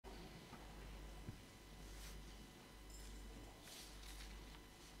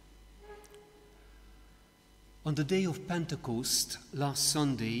On the day of Pentecost, last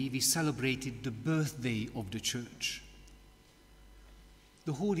Sunday, we celebrated the birthday of the Church.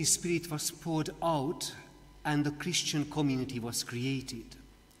 The Holy Spirit was poured out and the Christian community was created.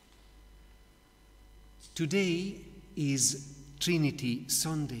 Today is Trinity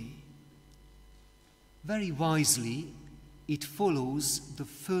Sunday. Very wisely, it follows the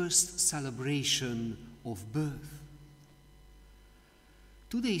first celebration of birth.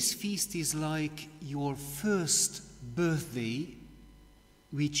 Today's feast is like your first birthday,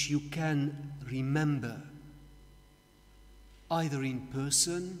 which you can remember, either in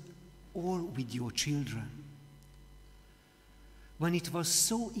person or with your children. When it was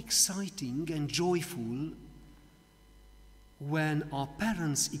so exciting and joyful, when our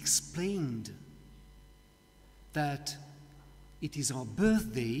parents explained that it is our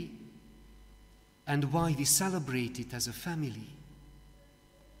birthday and why we celebrate it as a family,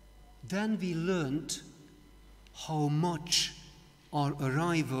 then we learned how much our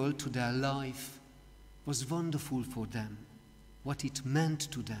arrival to their life was wonderful for them, what it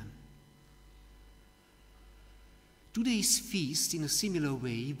meant to them. Today's feast, in a similar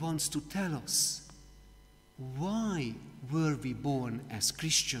way, wants to tell us why were we born as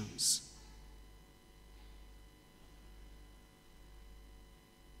Christians?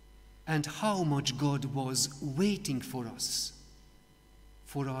 And how much God was waiting for us,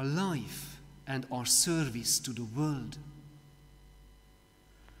 for our life and our service to the world.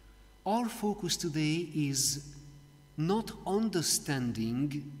 Our focus today is not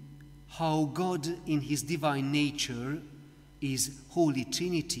understanding how God in his divine nature is Holy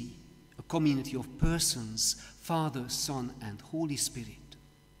Trinity, a community of persons, Father, Son, and Holy Spirit.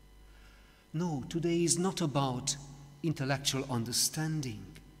 No, today is not about intellectual understanding.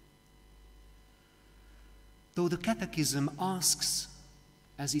 Though the Catechism asks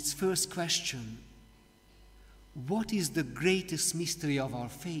as its first question, what is the greatest mystery of our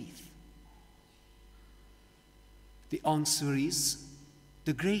faith? The answer is,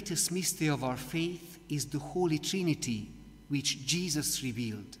 the greatest mystery of our faith is the Holy Trinity, which Jesus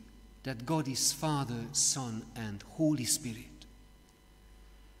revealed, that God is Father, Son, and Holy Spirit.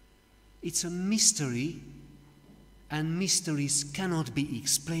 It's a mystery, and mysteries cannot be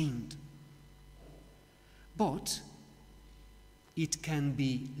explained. But it can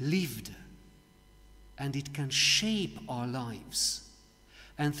be lived, and it can shape our lives.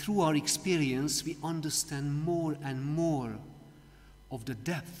 And through our experience, we understand more and more of the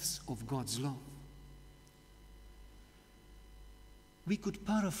depths of God's love. We could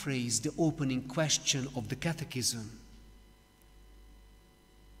paraphrase the opening question of the Catechism.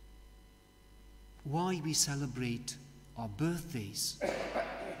 Why we celebrate our birthdays?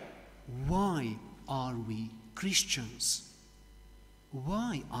 Why are we Christians?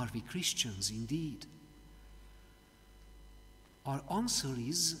 Why are we Christians indeed? Our answer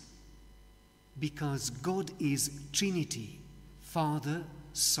is because God is Trinity, Father,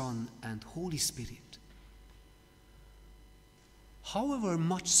 Son, and Holy Spirit. However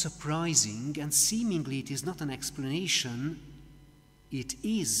much surprising, and seemingly it is not an explanation, it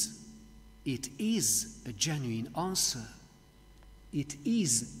is a genuine answer. It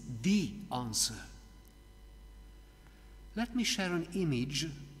is the answer. Let me share an image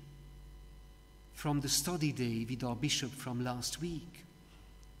from the study day with our bishop from last week.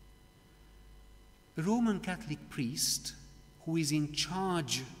 A Roman Catholic priest who is in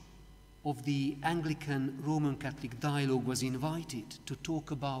charge of the Anglican Roman Catholic dialogue was invited to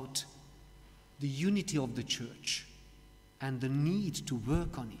talk about the unity of the Church and the need to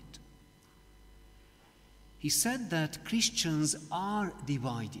work on it. He said that Christians are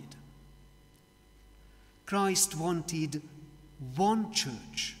divided. Christ wanted one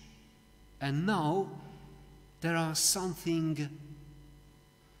church, and now there are something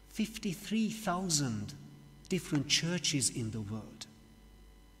 53,000 different churches in the world.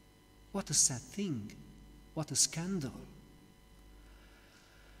 What a sad thing, what a scandal.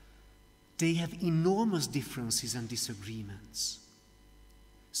 They have enormous differences and disagreements.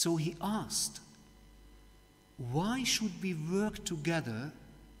 So he asked, why should we work together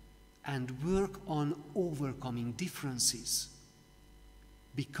and work on overcoming differences?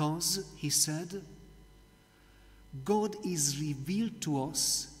 Because, he said, God is revealed to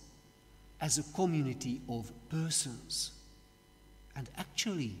us as a community of persons. And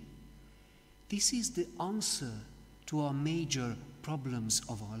actually, this is the answer to our major problems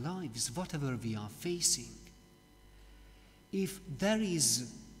of our lives, whatever we are facing. If there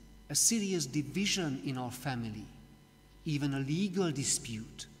is a serious division in our family, even a legal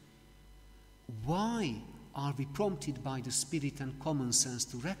dispute, why are we prompted by the Spirit and common sense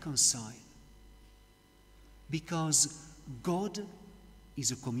to reconcile? Because God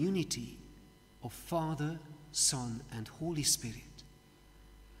is a community of Father, Son, and Holy Spirit.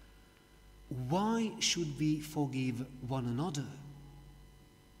 Why should we forgive one another?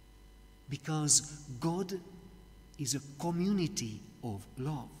 Because God is a community of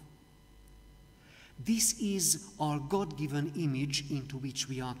love. This is our God-given image into which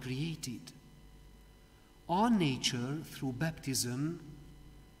we are created. Our nature through baptism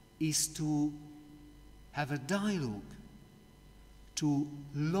is to have a dialogue, to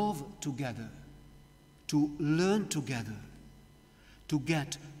love together, to learn together, to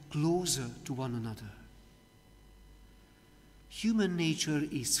get closer to one another. Human nature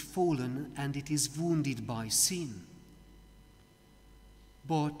is fallen and it is wounded by sin.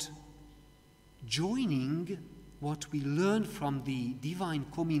 But joining what we learn from the divine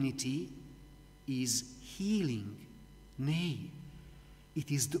community is healing. Nay,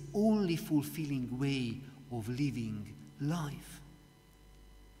 it is the only fulfilling way of living life.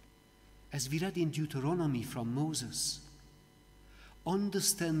 As we read in Deuteronomy from Moses,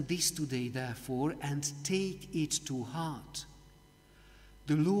 understand this today, therefore, and take it to heart.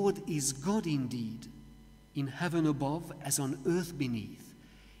 The Lord is God indeed, in heaven above as on earth beneath,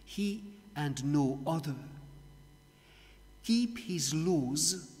 He and no other. Keep His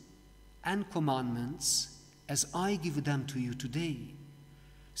laws and commandments as I give them to you today,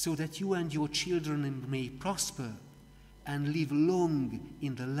 so that you and your children may prosper and live long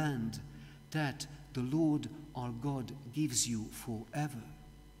in the land that the Lord our God gives you forever.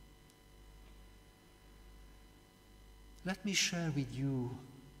 Let me share with you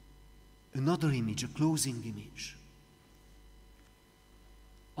another image, a closing image.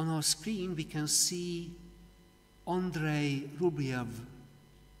 On our screen we can see Andrei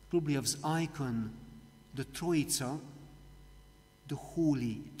Rubliev's icon, the Troitsa, the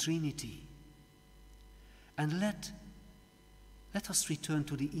Holy Trinity. And let us return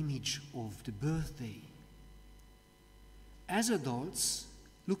to the image of the birthday. As adults,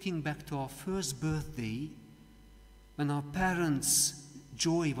 looking back to our first birthday, when our parents'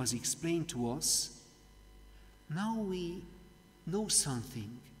 joy was explained to us, now we know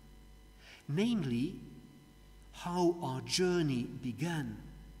something, namely how our journey began,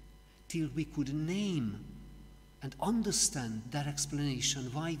 till we could name and understand that explanation,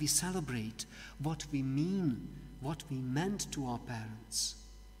 why we celebrate, what we mean, what we meant to our parents.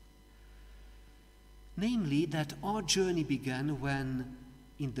 Namely, that our journey began when,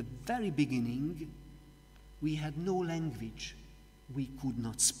 in the very beginning, we had no language, we could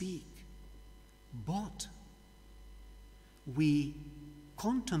not speak, but we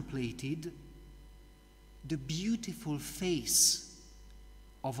contemplated the beautiful face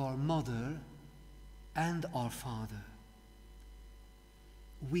of our mother and our father.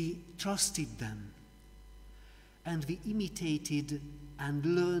 We trusted them, and we imitated and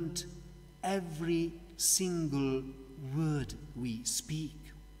learned every single word we speak.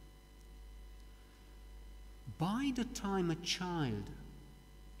 By the time a child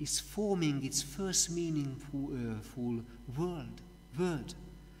is forming its first meaningful word,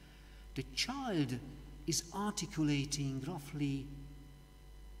 the child is articulating roughly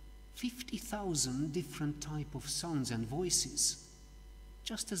 50,000 different types of sounds and voices,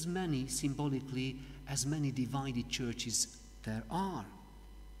 just as many, symbolically, as many divided churches there are.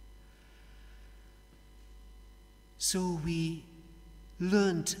 So we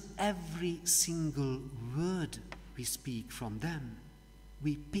learned every single word we speak from them.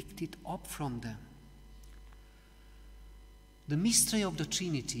 We picked it up from them. The mystery of the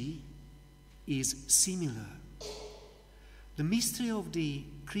Trinity is similar. The mystery of the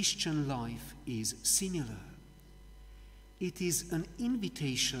Christian life is similar. It is an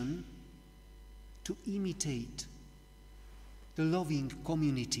invitation to imitate the loving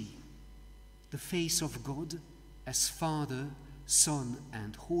community, the face of God as Father, Son,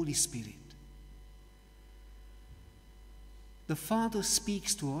 and Holy Spirit. The Father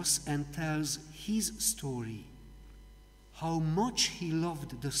speaks to us and tells His story, how much He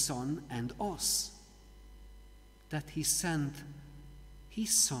loved the Son and us, that He sent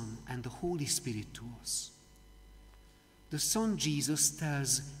His Son and the Holy Spirit to us. The Son Jesus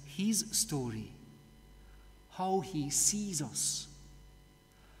tells His story, how He sees us,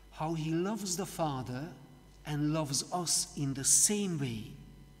 how He loves the Father and loves us in the same way,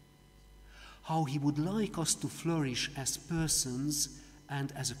 how He would like us to flourish as persons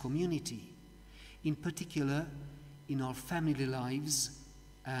and as a community, in particular in our family lives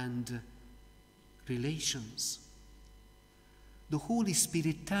and relations. The Holy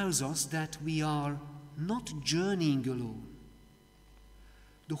Spirit tells us that we are not journeying alone.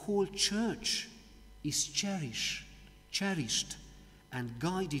 The whole church is cherished and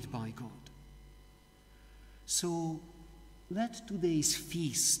guided by God. So let today's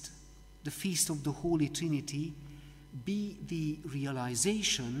feast, the Feast of the Holy Trinity, be the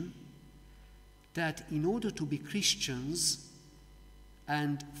realization that in order to be Christians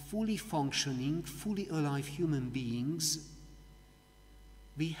and fully functioning, fully alive human beings,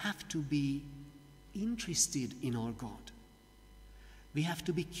 we have to be interested in our God. We have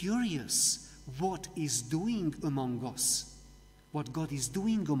to be curious what is doing among us, what God is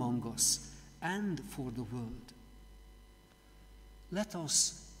doing among us and for the world. Let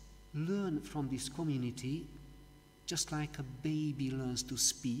us learn from this community, just like a baby learns to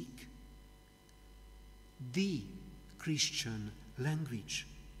speak, the Christian language.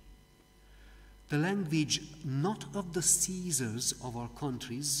 The language not of the Caesars of our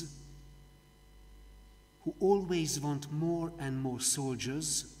countries, who always want more and more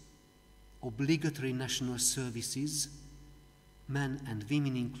soldiers, obligatory national services, men and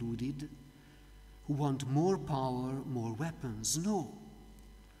women included, who want more power, more weapons. No.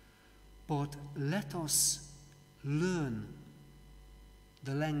 But let us learn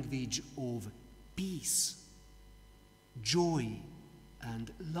the language of peace, joy,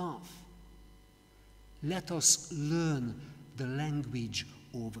 and love. Let us learn the language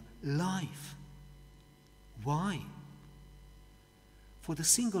of life. Why? For the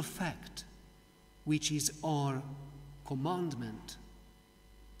single fact, which is our commandment,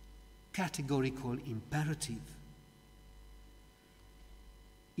 categorical imperative.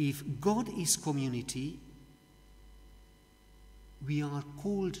 If God is community, we are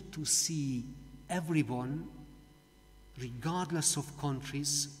called to see everyone, regardless of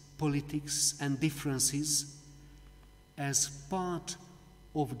countries, politics, and differences, as part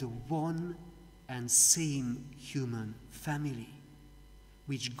of the one and same human family,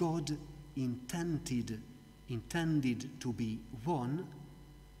 which God intended to be one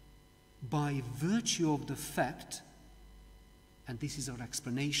by virtue of the fact, and this is our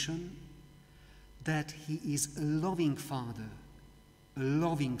explanation, that He is a loving Father, a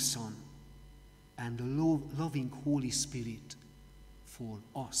loving Son, and a loving Holy Spirit for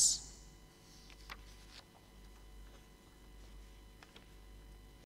us.